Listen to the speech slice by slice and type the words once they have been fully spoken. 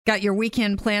Got your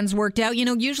weekend plans worked out. You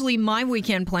know, usually my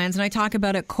weekend plans, and I talk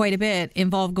about it quite a bit,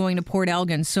 involve going to Port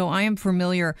Elgin. So I am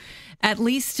familiar, at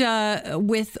least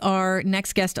with our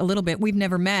next guest a little bit. We've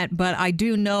never met, but I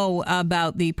do know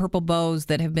about the purple bows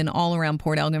that have been all around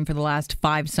Port Elgin for the last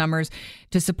 5 summers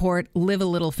to support Live a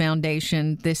Little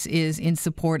Foundation. This is in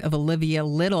support of Olivia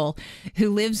Little, who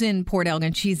lives in Port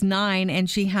Elgin. She's 9 and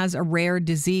she has a rare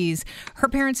disease. Her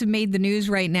parents have made the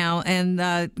news right now,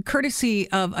 and courtesy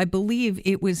of, I believe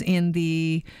it was in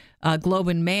the Globe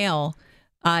and Mail,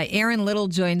 Erin Little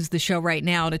joins the show right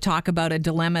now to talk about a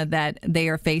dilemma that they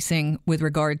are facing with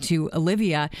regard to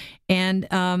Olivia and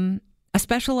a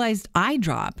specialized eye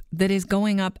drop that is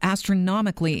going up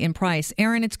astronomically in price.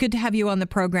 Erin, it's good to have you on the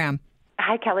program.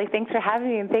 Hi, Kelly. Thanks for having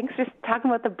me, and thanks for talking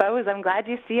about the bows. I'm glad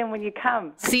you see them when you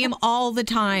come. See them all the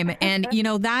time. And, you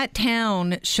know, that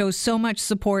town shows so much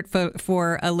support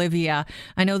for Olivia.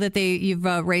 I know that you've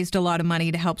raised a lot of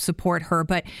money to help support her,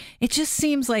 but it just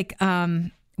seems like,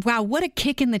 wow, what a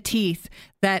kick in the teeth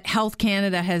that Health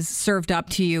Canada has served up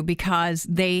to you, because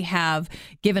they have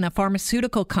given a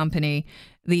pharmaceutical company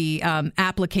the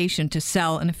application to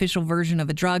sell an official version of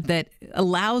a drug that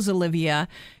allows Olivia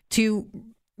to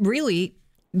really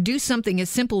do something as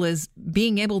simple as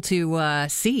being able to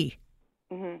see.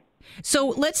 Mm-hmm. So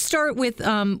let's start with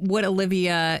because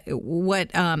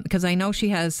I know she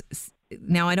has,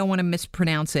 now I don't want to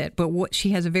mispronounce it, but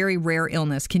she has a very rare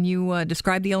illness. Can you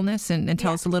describe the illness and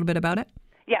tell us a little bit about it?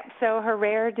 Yeah, so her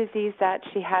rare disease that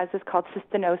she has is called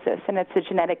cystinosis, and it's a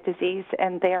genetic disease,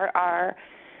 and there are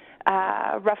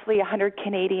roughly 100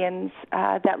 Canadians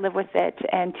that live with it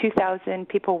and 2,000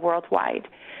 people worldwide.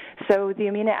 So the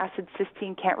amino acid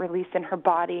cysteine can't release in her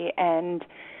body, and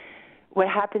what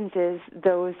happens is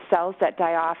those cells that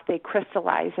die off, they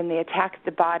crystallize and they attack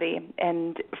the body,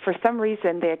 and for some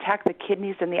reason they attack the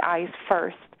kidneys and the eyes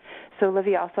first. So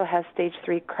Olivia also has stage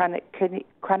 3 chronic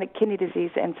kidney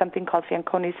disease and something called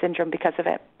Fanconi syndrome because of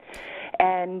it.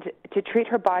 And to treat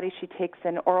her body, she takes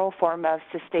an oral form of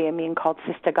cysteamine called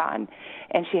Cystagon,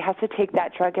 and she has to take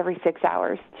that drug every 6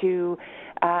 hours to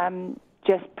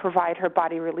just provide her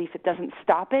body relief. It doesn't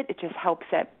stop it, it just helps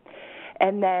it.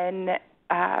 And then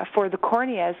for the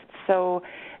corneas, so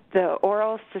the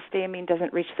oral cysteamine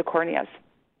doesn't reach the corneas.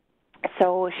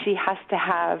 So she has to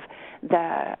have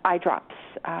the eye drops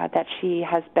that she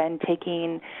has been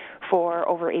taking for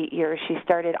over 8 years. She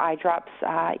started eye drops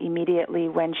immediately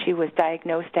when she was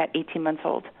diagnosed at 18 months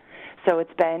old. So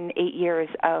it's been 8 years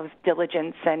of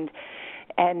diligence, and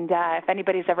if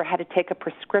anybody's ever had to take a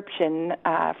prescription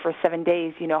for 7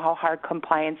 days, you know how hard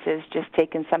compliance is, just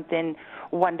taking something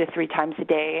 1 to 3 times a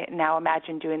day. Now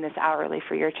imagine doing this hourly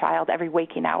for your child every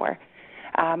waking hour.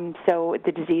 So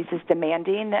the disease is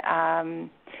demanding,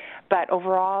 but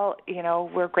overall, you know,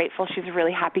 we're grateful. She's a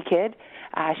really happy kid.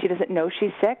 She doesn't know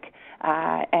she's sick,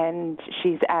 and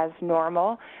she's as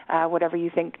normal, whatever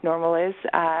you think normal is,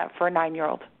 for a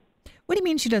 9-year-old. What do you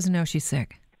mean she doesn't know she's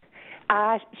sick?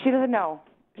 She doesn't know.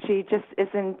 She just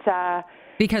isn't.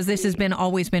 Because this has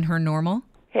always been her normal?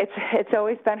 It's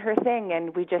always been her thing,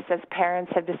 and we just, as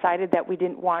parents, have decided that we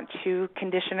didn't want to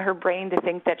condition her brain to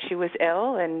think that she was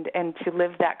ill and to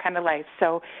live that kind of life.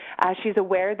 So she's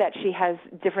aware that she has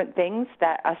different things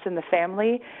that us in the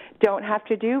family don't have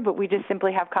to do, but we just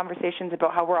simply have conversations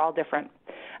about how we're all different.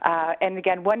 And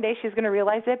again, one day she's going to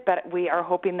realize it, but we are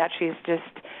hoping that she's just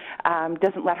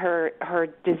doesn't let her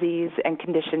disease and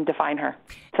condition define her.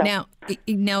 So.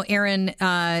 Now, Erin,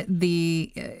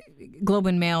 the Globe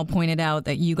and Mail pointed out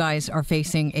that you guys are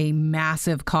facing a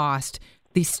massive cost.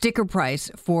 The sticker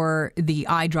price for the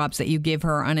eye drops that you give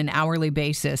her on an hourly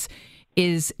basis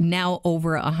is now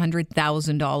over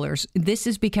 $100,000. This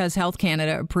is because Health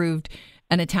Canada approved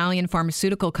an Italian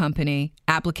pharmaceutical company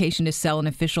application to sell an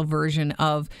official version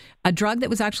of a drug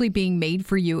that was actually being made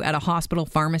for you at a hospital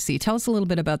pharmacy. Tell us a little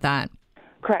bit about that.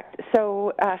 Correct.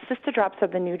 So Cysta drops are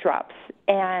the new drops.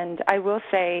 And I will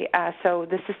say, so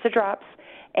the Cysta drops,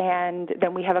 and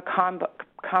then we have a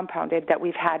compounded that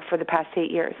we've had for the past 8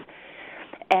 years.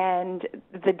 And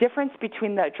the difference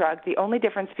between the drug, the only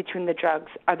difference between the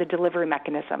drugs are the delivery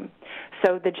mechanism.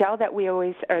 So the gel that we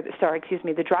always,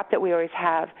 the drop that we always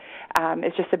have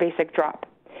is just a basic drop.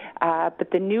 But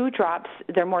the new drops,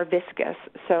 they're more viscous,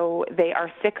 so they are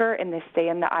thicker and they stay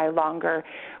in the eye longer,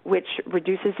 which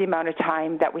reduces the amount of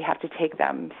time that we have to take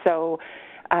them. So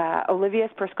Olivia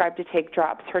is prescribed to take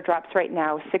drops, her drops right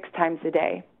now, 6 times a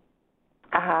day.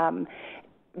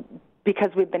 Because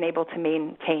we've been able to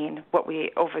maintain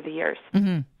over the years.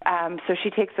 Mm-hmm. So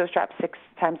she takes those drops 6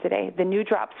 times a day. The new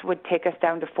drops would take us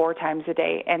down to 4 times a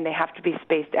day, and they have to be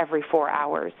spaced every 4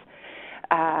 hours.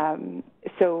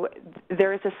 So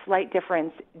there is a slight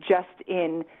difference just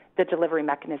in the delivery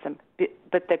mechanism,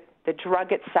 but the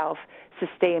drug itself,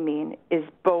 cysteamine, is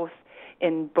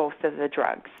in both of the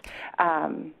drugs.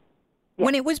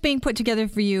 When it was being put together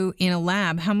for you in a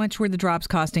lab, how much were the drops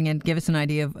costing? And give us an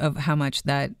idea of how much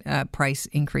that price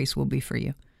increase will be for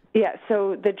you. Yeah,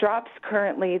 so the drops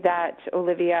currently that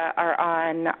Olivia are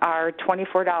on are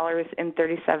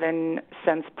 $24.37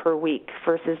 per week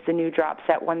versus the new drops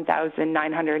at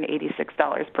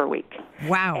 $1,986 per week.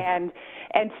 Wow. And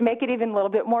to make it even a little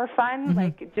bit more fun,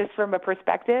 like just from a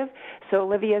perspective, so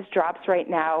Olivia's drops right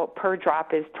now per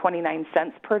drop is 29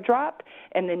 cents per drop,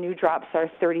 and the new drops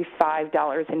are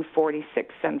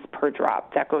 $35.46 per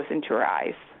drop that goes into her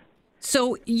eyes.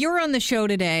 So you're on the show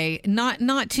today, not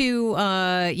to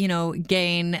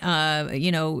gain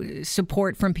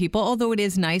support from people, although it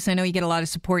is nice. I know you get a lot of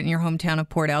support in your hometown of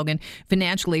Port Elgin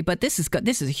financially, but this is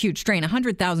a huge strain.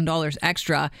 $100,000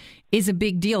 extra is a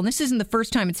big deal. And this isn't the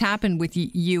first time it's happened with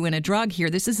you and a drug here.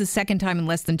 This is the second time in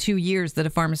less than 2 years that a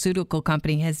pharmaceutical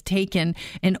company has taken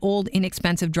an old,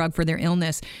 inexpensive drug for their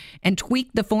illness and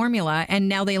tweaked the formula. And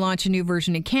now they launch a new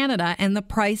version in Canada, and the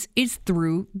price is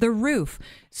through the roof.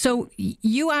 So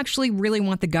you actually really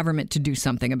want the government to do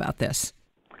something about this.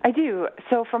 I do.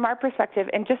 So from our perspective,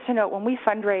 and just to note, when we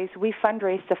fundraise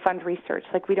to fund research.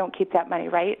 Like, we don't keep that money,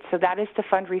 right? So that is to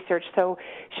fund research. So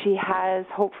she has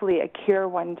hopefully a cure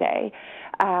one day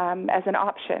as an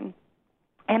option.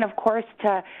 And, of course,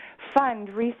 to fund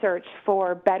research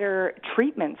for better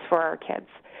treatments for our kids.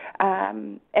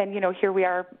 Here we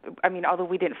are. I mean, although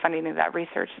we didn't fund any of that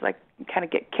research, like, kind of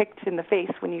get kicked in the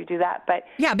face when you do that. But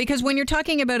yeah, because when you're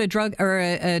talking about a drug or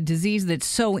a disease that's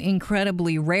so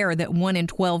incredibly rare that 1 in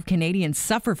 12 Canadians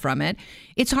suffer from it,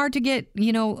 it's hard to get,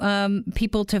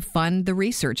 people to fund the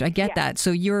research. I get that.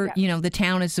 So the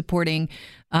town is supporting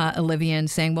Olivia and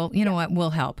saying, well, you know what,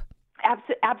 we'll help.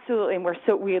 Absolutely, and we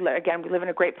live in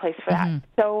a great place for that.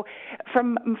 So,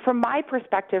 from my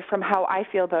perspective, from how I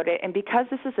feel about it, and because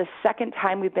this is the second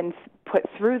time we've been put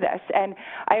through this, and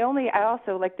I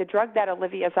also like the drug that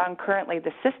Olivia's on currently,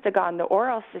 the Cystagon, the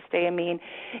oral cysteamine,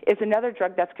 is another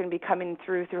drug that's going to be coming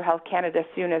through Health Canada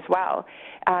soon as well.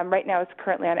 Right now, it's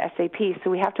currently on SAP, so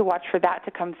we have to watch for that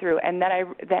to come through. And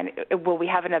then will we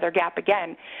have another gap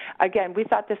again? Again, we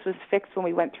thought this was fixed when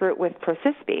we went through it with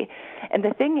Procysbi, and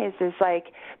the thing is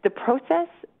like, the process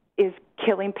is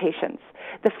killing patients.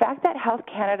 The fact that Health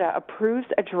Canada approves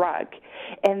a drug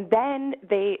and then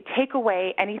they take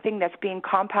away anything that's being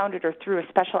compounded or through a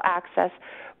special access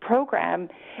program,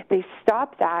 they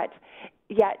stop that.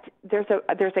 Yet there's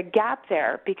a gap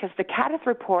there because the CADTH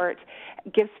report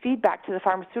gives feedback to the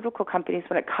pharmaceutical companies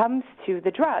when it comes to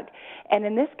the drug. And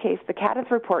in this case, the CADTH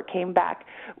report came back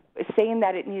saying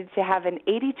that it needs to have an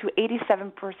 80 to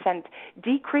 87%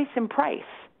 decrease in price.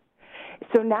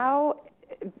 So now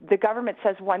the government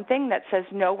says one thing that says,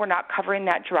 no, we're not covering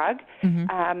that drug.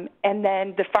 And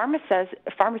then the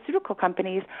pharmaceutical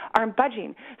companies aren't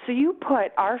budging. So you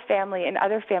put our family and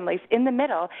other families in the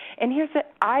middle. And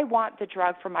I want the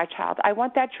drug for my child. I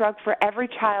want that drug for every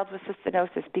child with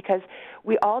cystinosis because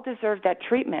we all deserve that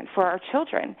treatment for our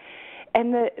children.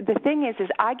 And the thing is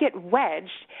I get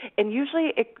wedged, and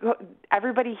usually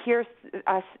everybody hears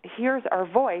our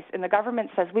voice, and the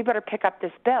government says, we better pick up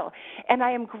this bill. And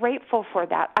I am grateful for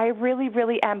that. I really,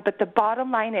 really am. But the bottom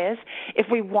line is, if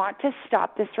we want to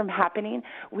stop this from happening,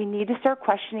 we need to start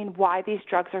questioning why these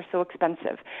drugs are so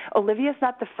expensive. Olivia's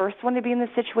not the first one to be in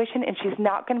this situation, and she's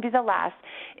not going to be the last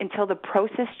until the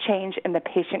process change and the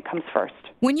patient comes first.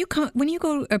 When you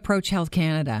go approach Health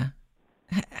Canada,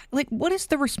 like, what is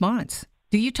the response?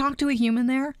 Do you talk to a human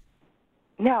there?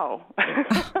 No.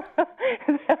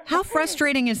 How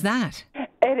frustrating is that?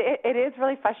 It is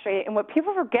really frustrating. And what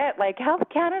people forget, like, Health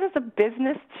Canada is a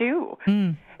business too.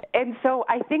 And so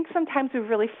I think sometimes we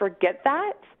really forget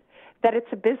that it's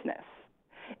a business.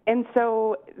 And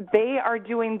so they are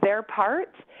doing their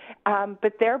part,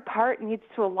 but their part needs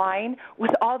to align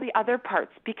with all the other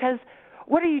parts because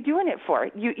what are you doing it for?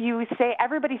 You say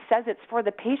everybody says it's for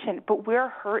the patient, but we're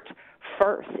hurt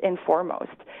first and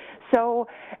foremost. So,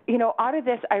 out of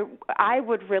this, I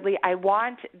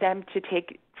want them to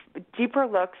take deeper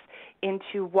looks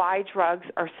into why drugs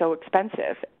are so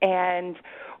expensive and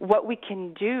what we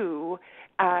can do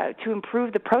to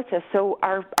improve the process so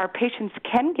our patients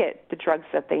can get the drugs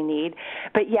that they need,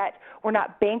 but yet we're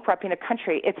not bankrupting a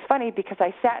country. It's funny because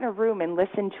I sat in a room and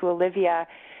listened to Olivia,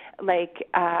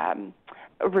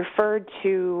 referred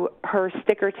to her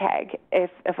sticker tag.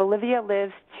 If Olivia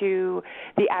lives to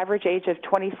the average age of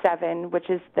 27, which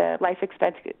is the life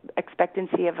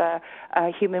expectancy of a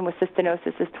human with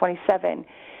cystinosis is 27,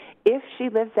 if she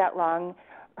lives that long,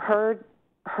 her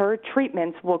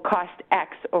treatments will cost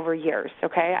X over years,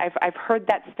 okay? I've heard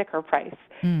that sticker price.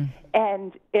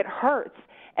 And it hurts.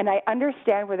 And I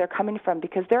understand where they're coming from,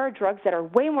 because there are drugs that are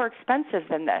way more expensive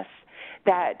than this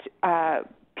that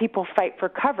people fight for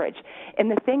coverage. And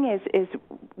the thing is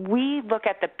we look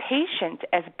at the patient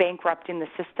as bankrupting the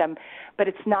system, but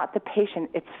it's not the patient,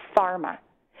 it's pharma.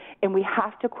 And we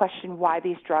have to question why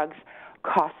these drugs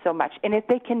cost so much. And if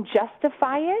they can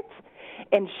justify it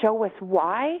and show us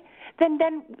why, then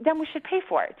we should pay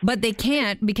for it. But they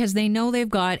can't, because they know they've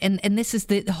got, and this is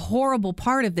the horrible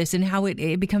part of this and how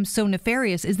it becomes so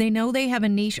nefarious, is they know they have a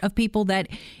niche of people that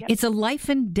it's a life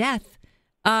and death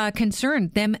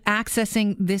concern, them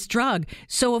accessing this drug.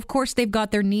 So, of course, they've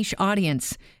got their niche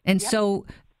audience. And so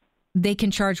they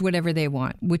can charge whatever they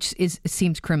want, which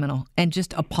seems criminal and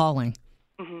just appalling.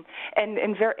 Mm-hmm.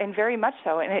 And very much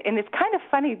so. And it's kind of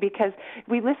funny, because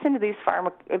we listen to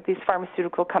these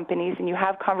pharmaceutical companies, and you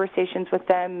have conversations with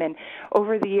them. And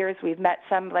over the years, we've met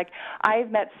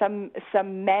I've met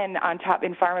some men on top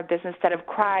in pharma business that have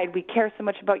cried, "We care so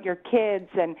much about your kids,"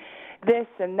 and this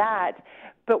and that.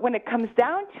 But when it comes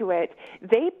down to it,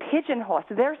 they pigeonhole us.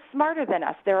 They're smarter than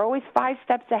us. They're always 5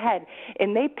 steps ahead,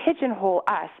 and they pigeonhole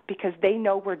us because they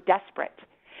know we're desperate.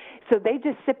 So they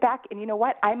just sit back, and you know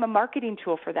what? I'm a marketing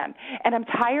tool for them, and I'm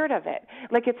tired of it.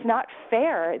 Like, it's not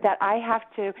fair that I have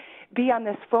to be on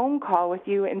this phone call with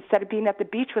you instead of being at the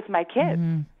beach with my kids.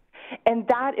 Mm-hmm. And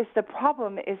that is the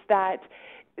problem, is that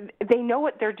they know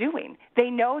what they're doing. They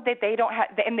know that they don't have,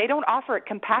 and they don't offer it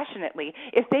compassionately.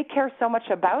 If they care so much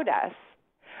about us,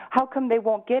 how come they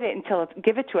won't give it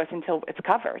to us until it's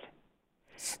covered?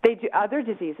 They do, other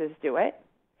diseases do it,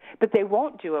 but they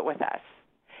won't do it with us.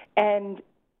 And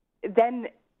then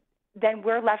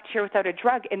we're left here without a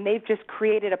drug, and they've just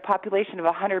created a population of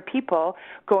 100 people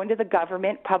going to the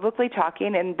government, publicly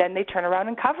talking, and then they turn around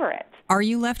and cover it. Are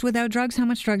you left without drugs? How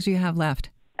much drugs do you have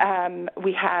left?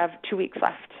 We have 2 weeks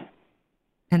left.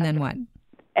 And then what?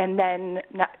 And then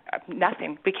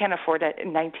nothing. We can't afford a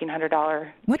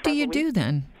 $1,900. What do you do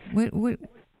then?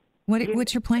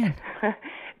 What's your plan?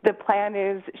 The plan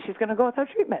is she's going to go without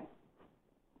treatment.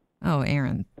 Oh,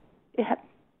 Erin. Yeah.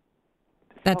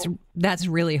 That's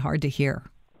really hard to hear.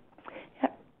 Yeah.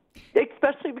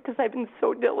 Especially because I've been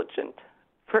so diligent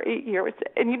for 8 years.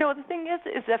 And you know, the thing is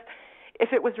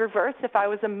if it was reversed, if I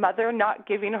was a mother not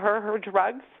giving her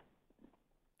drugs,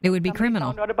 it would be criminal.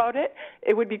 Found out about it,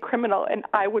 it would be criminal, and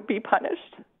I would be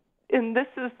punished. And this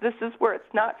is where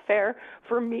it's not fair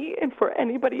for me and for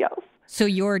anybody else. So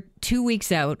you're 2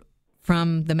 weeks out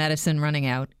from the medicine running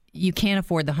out. You can't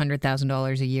afford the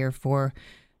 $100,000 a year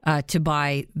to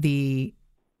buy the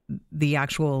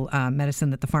actual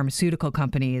medicine that the pharmaceutical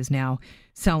company is now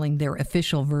selling, their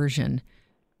official version.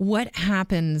 What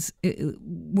happens?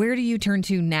 Where do you turn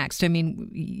to next? I mean,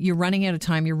 you're running out of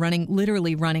time. You're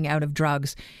literally running out of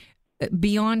drugs.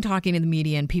 Beyond talking to the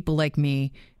media and people like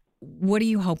me, what are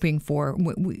you hoping for?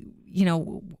 You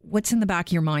know, what's in the back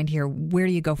of your mind here? Where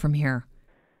do you go from here?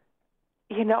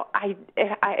 You know,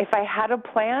 if I had a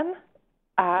plan,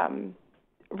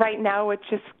 right now it's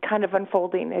just kind of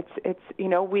unfolding. It's you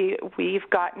know, we've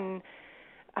gotten.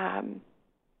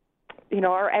 You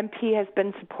know, our MP has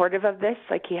been supportive of this.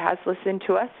 Like, he has listened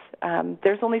to us.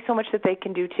 There's only so much that they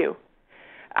can do, too,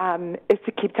 is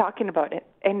to keep talking about it.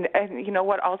 And you know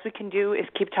what? All we can do is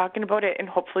keep talking about it, and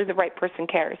hopefully the right person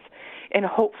cares. And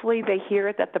hopefully they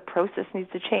hear that the process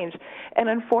needs to change. And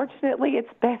unfortunately,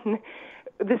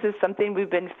 this is something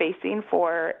we've been facing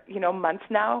for, you know, months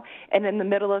now. And in the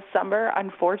middle of summer,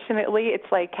 unfortunately, it's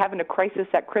like having a crisis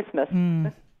at Christmas.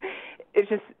 Mm. It's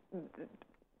just...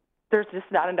 There's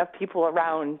just not enough people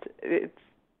around. It's,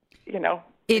 you know,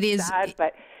 it is sad,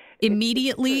 but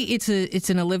immediately it's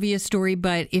an Olivia story.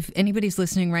 But if anybody's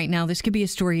listening right now, this could be a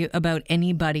story about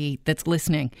anybody that's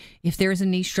listening. If there's a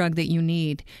niche drug that you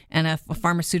need, and a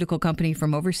pharmaceutical company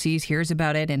from overseas hears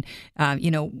about it, and you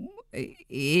know,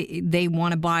 they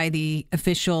want to buy the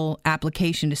official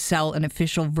application to sell an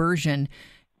official version,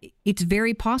 it's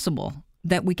very possible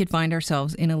that we could find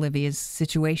ourselves in Olivia's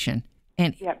situation.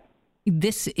 And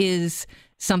this is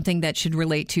something that should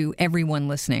relate to everyone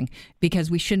listening,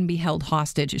 because we shouldn't be held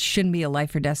hostage. It shouldn't be a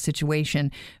life or death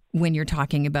situation when you're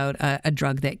talking about a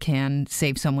drug that can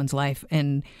save someone's life.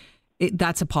 And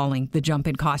that's appalling, the jump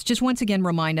in cost. Just once again,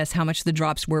 remind us how much the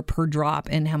drops were per drop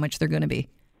and how much they're going to be.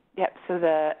 Yep. So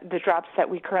the drops that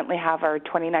we currently have are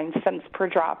 29 cents per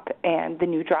drop, and the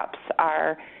new drops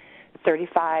are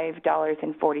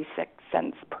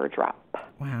 $35.46 per drop.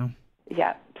 Wow.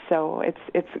 Yeah. So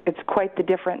it's quite the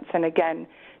difference. And again,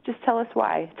 just tell us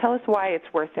why. Tell us why it's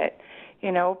worth it.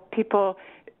 You know, people,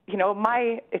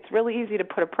 it's really easy to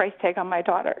put a price tag on my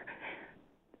daughter.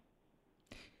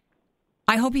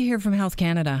 I hope you hear from Health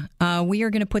Canada. We are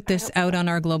going to put this out on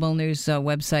our Global News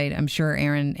website, I'm sure,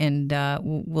 Aaron, and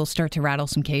we'll start to rattle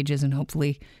some cages and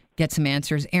hopefully get some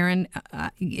answers. Aaron,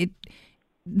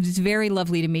 it's very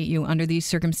lovely to meet you under these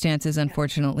circumstances.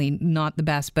 Unfortunately, not the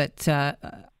best, but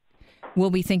we'll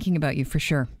be thinking about you for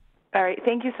sure. All right.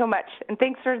 Thank you so much. And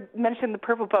thanks for mentioning the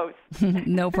purple bows.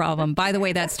 No problem. By the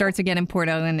way, that starts again in Port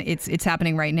Elgin. It's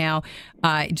happening right now.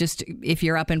 Just if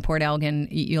you're up in Port Elgin,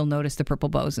 you'll notice the purple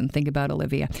bows and think about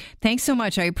Olivia. Thanks so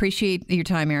much. I appreciate your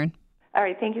time, Aaron. All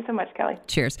right. Thank you so much, Kelly.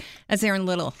 Cheers. That's Aaron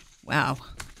Little. Wow.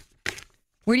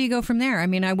 Where do you go from there? I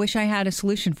mean, I wish I had a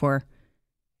solution for her.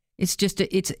 It's just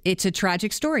it's a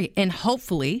tragic story. And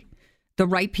hopefully the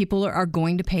right people are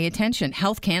going to pay attention.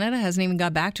 Health Canada hasn't even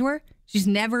got back to her. She's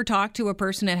never talked to a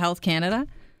person at Health Canada.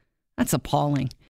 That's appalling.